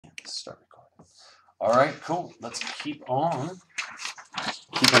Start recording. All right, cool. Let's keep on.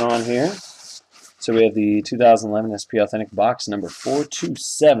 Keeping on here. So we have the 2011 SP Authentic box number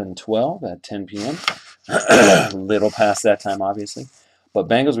 42712 at 10 p.m. A little past that time, obviously. But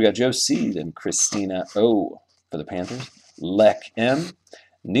Bengals, we got Joe C. and Christina O. for the Panthers. Lek M.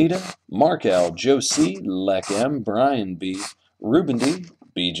 Nita, Mark L. Joe C. Lek M. Brian B. Ruben D.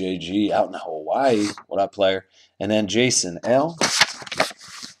 BJG out in Hawaii. What up, player? And then Jason L.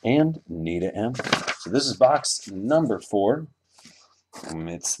 and Nita M. So this is box number 4.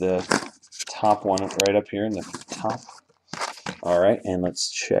 It's the top one right up here in the top. All right, and let's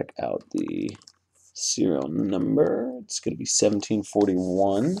check out the serial number. It's going to be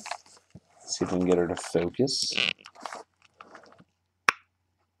 1741. Let's see if we can get her to focus.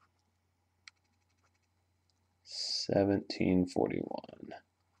 $17.41.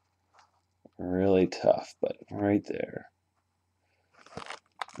 Really tough, but right there.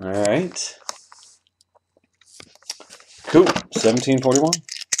 All right. Cool. 1741.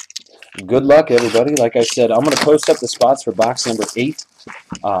 Good luck, everybody. Like I said, I'm going to post up the spots for box number 8.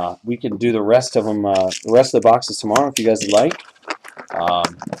 We can do the rest of them, the rest of the boxes tomorrow if you guys would like.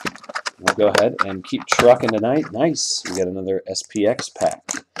 We'll go ahead and keep trucking tonight. Nice. We got another SPX pack.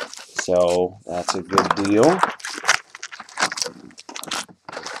 So that's a good deal.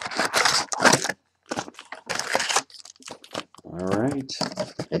 All right.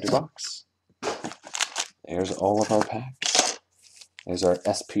 Empty box. There's all of our packs. There's our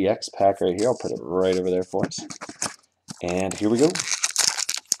SPX pack right here. I'll put it right over there for us. And here we go.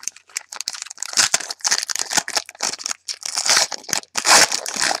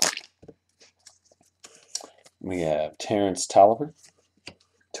 We have Terrence Tolliver,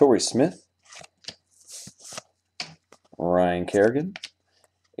 Torrey Smith, Ryan Kerrigan,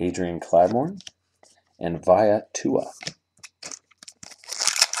 Adrian Clybourne, and Via Tua.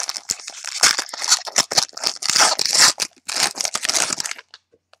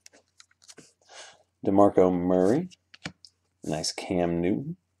 DeMarco Murray, nice Cam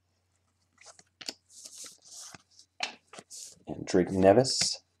Newton, and Drake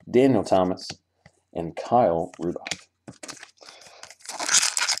Nevis, Daniel Thomas, and Kyle Rudolph.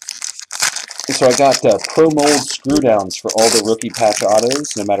 So I got pro mold screw downs for all the rookie patch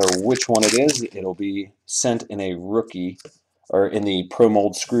autos. No matter which one it is, it'll be sent in a rookie or in the pro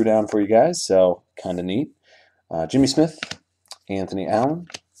mold screw down for you guys. So kind of neat. Jimmy Smith, Anthony Allen,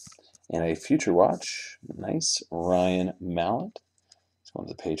 and a future watch. Nice Ryan Mallett. It's one of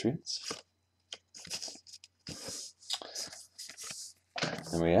the Patriots.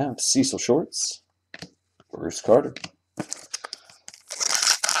 And we have Cecil Shorts, Bruce Carter.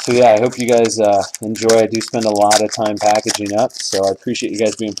 So yeah, I hope you guys enjoy. I do spend a lot of time packaging up, so I appreciate you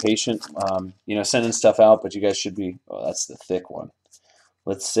guys being patient. You know, sending stuff out, but you guys should be. Oh, that's the thick one.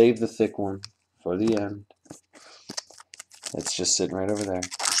 Let's save the thick one for the end. It's just sitting right over there.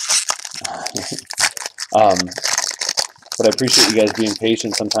 But I appreciate you guys being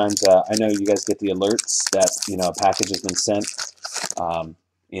patient. Sometimes I know you guys get the alerts that a package has been sent.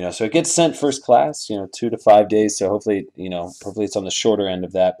 So it gets sent first class, 2 to 5 days. So hopefully, hopefully it's on the shorter end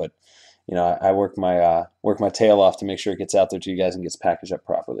of that. But I work my tail off to make sure it gets out there to you guys and gets packaged up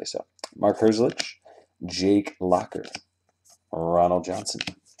properly. So Mark Herzlich, Jake Locker, Ronald Johnson,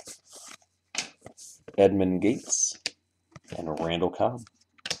 Edmund Gates, and Randall Cobb.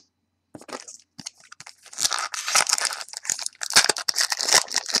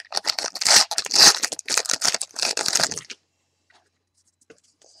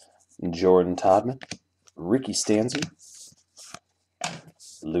 Jordan Todman, Ricky Stanzi,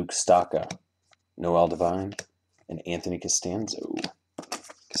 Luke Stocca, Noel Devine, and Anthony Costanzo.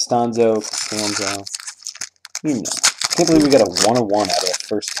 Costanzo. Can't believe we got a 101 out of the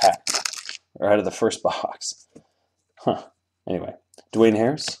first pack, or out of the first box. Huh. Anyway, Dwayne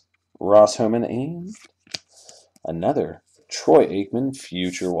Harris, Ross Homan, and another Troy Aikman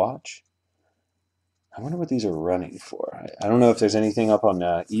future watch. I wonder what these are running for. I don't know if there's anything up on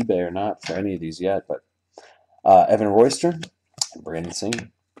eBay or not for any of these yet, but Evan Royster and Brandon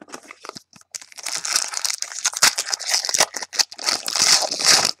Singh.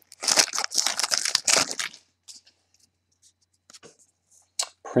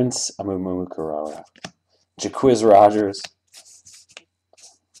 Prince Amumukarara, Jaquiz Rogers,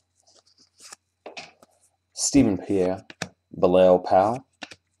 Stephen Pierre, Bilal Powell,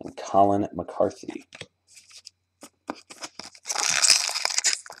 and Colin McCarthy.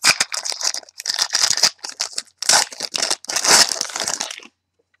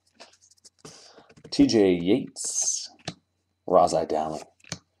 TJ Yates, Razai Dowling,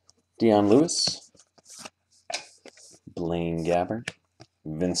 Deion Lewis, Blaine Gabbert,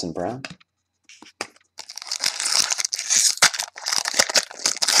 Vincent Brown.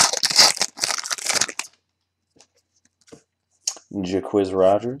 Jaquiz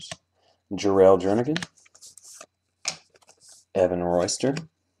Rogers. Jarrell Jernigan. Evan Royster.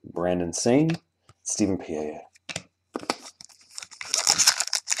 Brandon Sane. Stephen Piaget.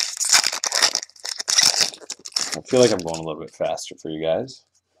 I feel like I'm going a little bit faster for you guys.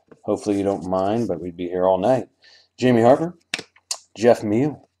 Hopefully you don't mind, but we'd be here all night. Jamie Harper. Jeff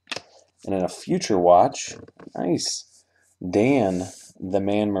Meal. And in a future watch, nice, Dan the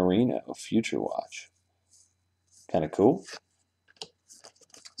Man Marino future watch. Kind of cool.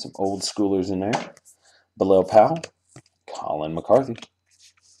 Some old schoolers in there. Bilal Powell. Colin McCarthy.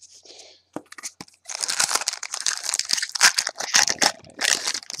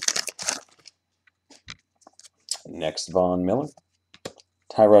 Next, Von Miller.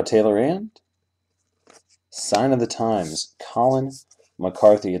 Tyrod Taylor and Sign of the Times, Colin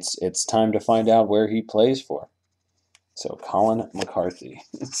McCarthy. It's time to find out where he plays for. So Colin McCarthy.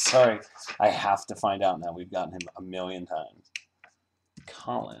 Sorry, I have to find out now. We've gotten him a million times.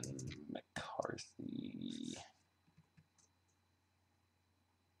 Colin McCarthy.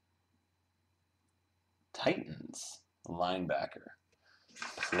 Titans linebacker.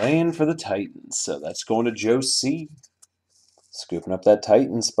 Playing for the Titans. So that's going to Joe C. Scooping up that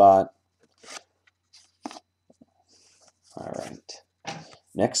Titan spot. All right.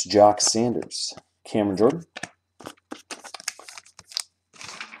 Next, Jock Sanders. Cameron Jordan.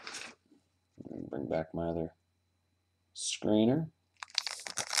 Bring back my other screener.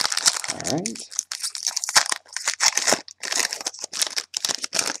 All right.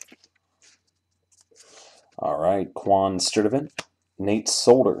 All right. Quan Sturdivant. Nate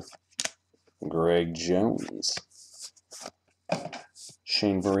Solder. Greg Jones.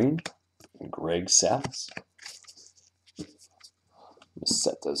 Shane Vereen. Greg Salas.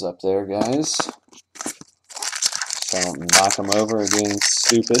 Set those up there, guys, so I don't knock them over or do anything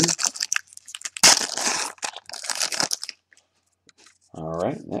stupid. All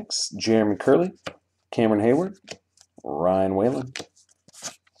right, next, Jeremy Curley, Cameron Hayward, Ryan Whalen,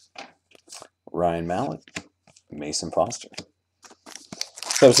 Ryan Mallett, Mason Foster.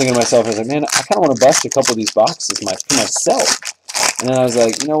 So I was thinking to myself, I was like, man, I kind of want to bust a couple of these boxes for myself. And then I was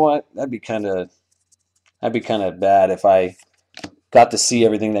like, you know what? That'd be kind of bad if I got to see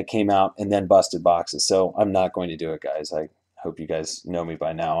everything that came out and then busted boxes. So I'm not going to do it, guys. I hope you guys know me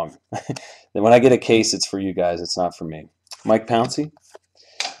by now. When I get a case, it's for you guys. It's not for me. Mike Pouncey,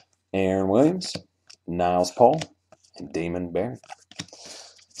 Aaron Williams, Niles Paul, and Damon Barron.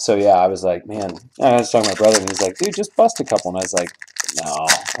 So yeah, I was like, man, I was talking to my brother, and he's like, dude, just bust a couple. And I was like, no.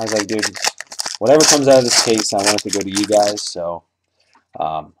 I was like, dude, whatever comes out of this case, I want it to go to you guys. So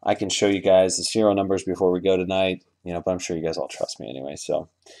I can show you guys the serial numbers before we go tonight. But I'm sure you guys all trust me anyway. So,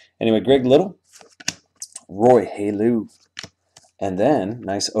 anyway, Greg Little, Roy Halou, and then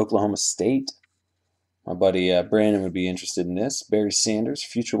nice Oklahoma State. My buddy Brandon would be interested in this. Barry Sanders,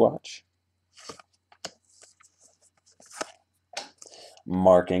 Future Watch.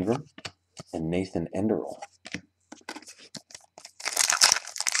 Mark Ingram and Nathan Enderle.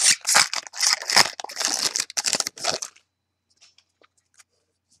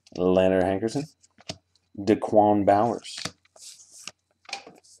 Leonard Hankerson, Daquan Bowers,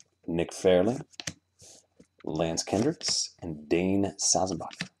 Nick Fairley, Lance Kendricks, and Dane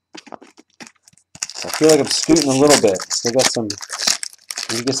Sazenbach. So I feel like I'm scooting a little bit. Still got some,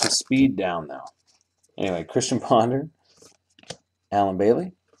 need to get some speed down now. Anyway, Christian Ponder, Alan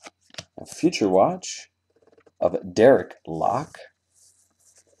Bailey, a future watch of Derek Locke.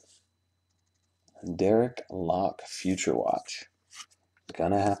 Derek Locke future watch.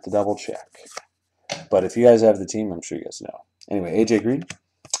 Gonna have to double check. But if you guys have the team, I'm sure you guys know. Anyway, AJ Green,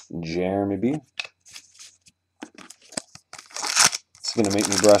 Jeremy B. It's gonna make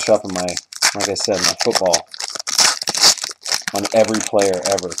me brush up on my, like I said, my football on every player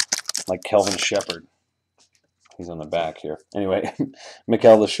ever, like Kelvin Shepard. He's on the back here. Anyway,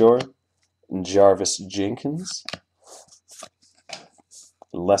 Mikael LaShore, Jarvis Jenkins,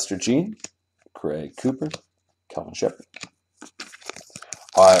 Lester Jean, Craig Cooper, Kelvin Shepard.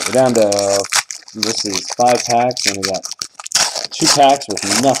 All right, we're down to, this is 5 packs, and we got 2 packs with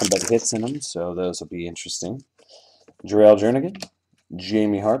nothing but hits in them, so those will be interesting. Jarrell Jernigan,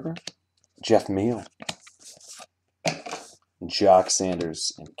 Jamie Harper, Jeff Meal, Jock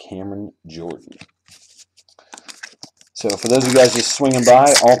Sanders, and Cameron Jordan. So for those of you guys just swinging by,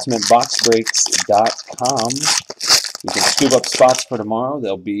 UltimateBoxBreaks.com. You can scoop up spots for tomorrow.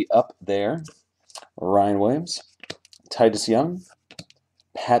 They'll be up there. Ryan Williams, Titus Young,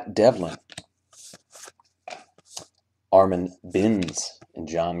 Pat Devlin, Armin Binns, and and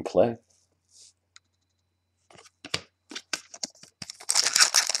John Clay.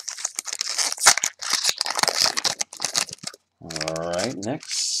 All right,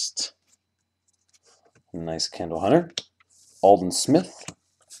 next. Nice Kendall Hunter, Alden Smith,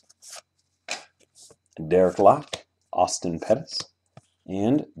 Derek Locke, Austin Pettis,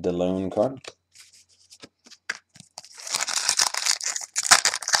 and Delone Carter.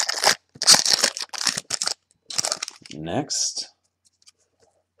 Next,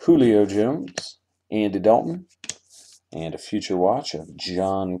 Julio Jones, Andy Dalton, and a future watch of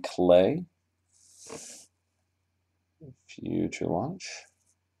John Clay. Future watch,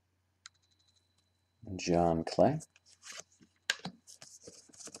 John Clay.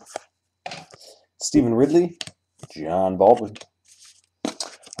 Stephen Ridley, John Baldwin.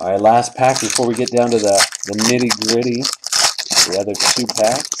 All right, last pack before we get down to the nitty-gritty, the other 2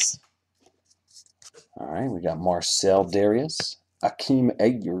 packs. All right, we got Marcel Darius, Akeem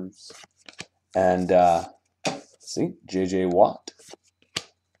Ayers, and see, J.J. Watt,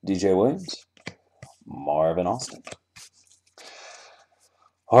 DJ Williams, Marvin Austin.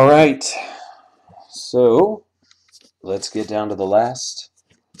 All right, so let's get down to the last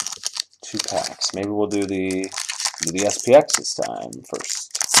 2 packs. Maybe we'll do the SPX this time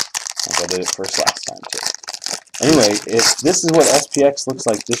first, like I did it first last time too. Anyway, if this is what SPX looks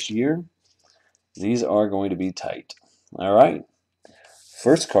like this year, these are going to be tight. All right,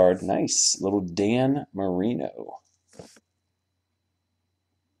 first card, nice little Dan Marino.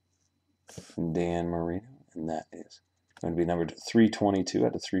 Dan Marino, and that is going to be numbered 322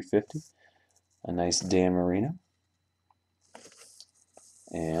 out of 350. A nice Dan Marino.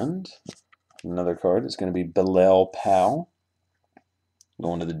 And another card is going to be Bilal Powell,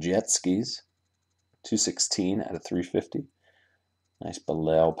 going to the Jet Skis, 216 out of 350. Nice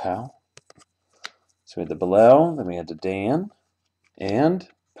Bilal Powell. So we had the Bilal, then we had the Dan, and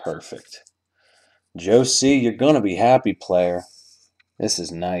perfect. Joe C., you're going to be happy, player. This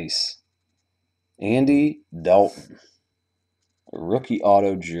is nice. Andy Dalton, rookie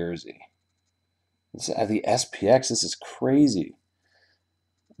auto jersey. This is the SPX. This is crazy.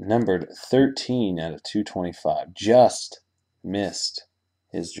 Numbered 13 out of 225. Just missed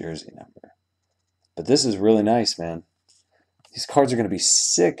his jersey number. But this is really nice, man. These cards are going to be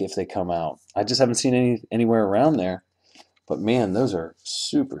sick if they come out. I just haven't seen anywhere around there. But, man, those are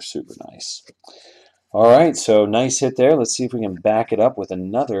super, super nice. All right, so nice hit there. Let's see if we can back it up with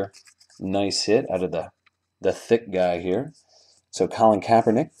another nice hit out of the thick guy here. So Colin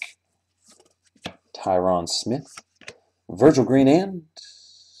Kaepernick, Tyron Smith, Virgil Green, and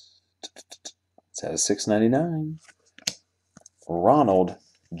it's out of $6.99. Ronald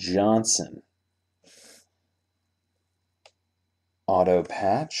Johnson. Auto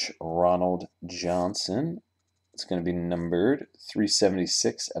patch, Ronald Johnson. It's going to be numbered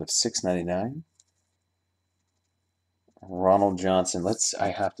 376 out of $6.99. Ronald Johnson. I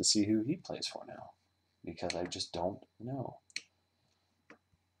have to see who he plays for now, because I just don't know.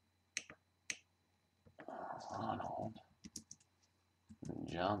 Ronald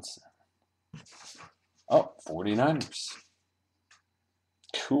Johnson. Oh, 49ers.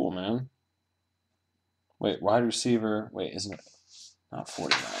 Cool, man. Wait, wide receiver. Wait, isn't it? Not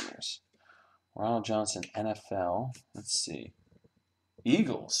 49ers. Ronald Johnson, NFL. Let's see.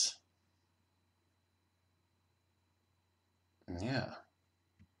 Eagles. Yeah.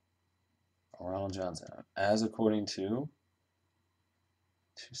 Ronald Johnson. As according to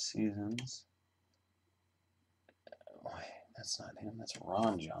 2 seasons. Wait, that's not him. That's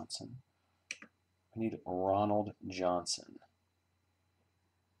Ron Johnson. We need Ronald Johnson.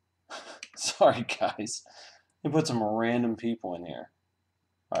 Sorry, guys. They put some random people in here.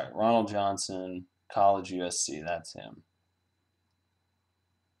 All right, Ronald Johnson, college USC. That's him.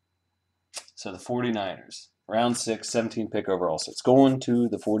 So the 49ers. Round 6, 17 pick overall. So it's going to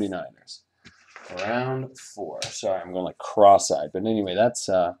the 49ers. Round 4. Sorry, I'm going like cross-eyed. But anyway, that's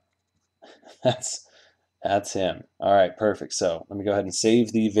him. All right, perfect. So let me go ahead and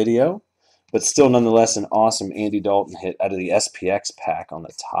save the video. But still, nonetheless, an awesome Andy Dalton hit out of the SPX pack on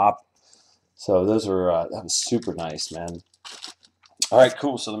the top. So those were that was super nice, man. All right,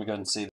 cool. So let me go ahead and save.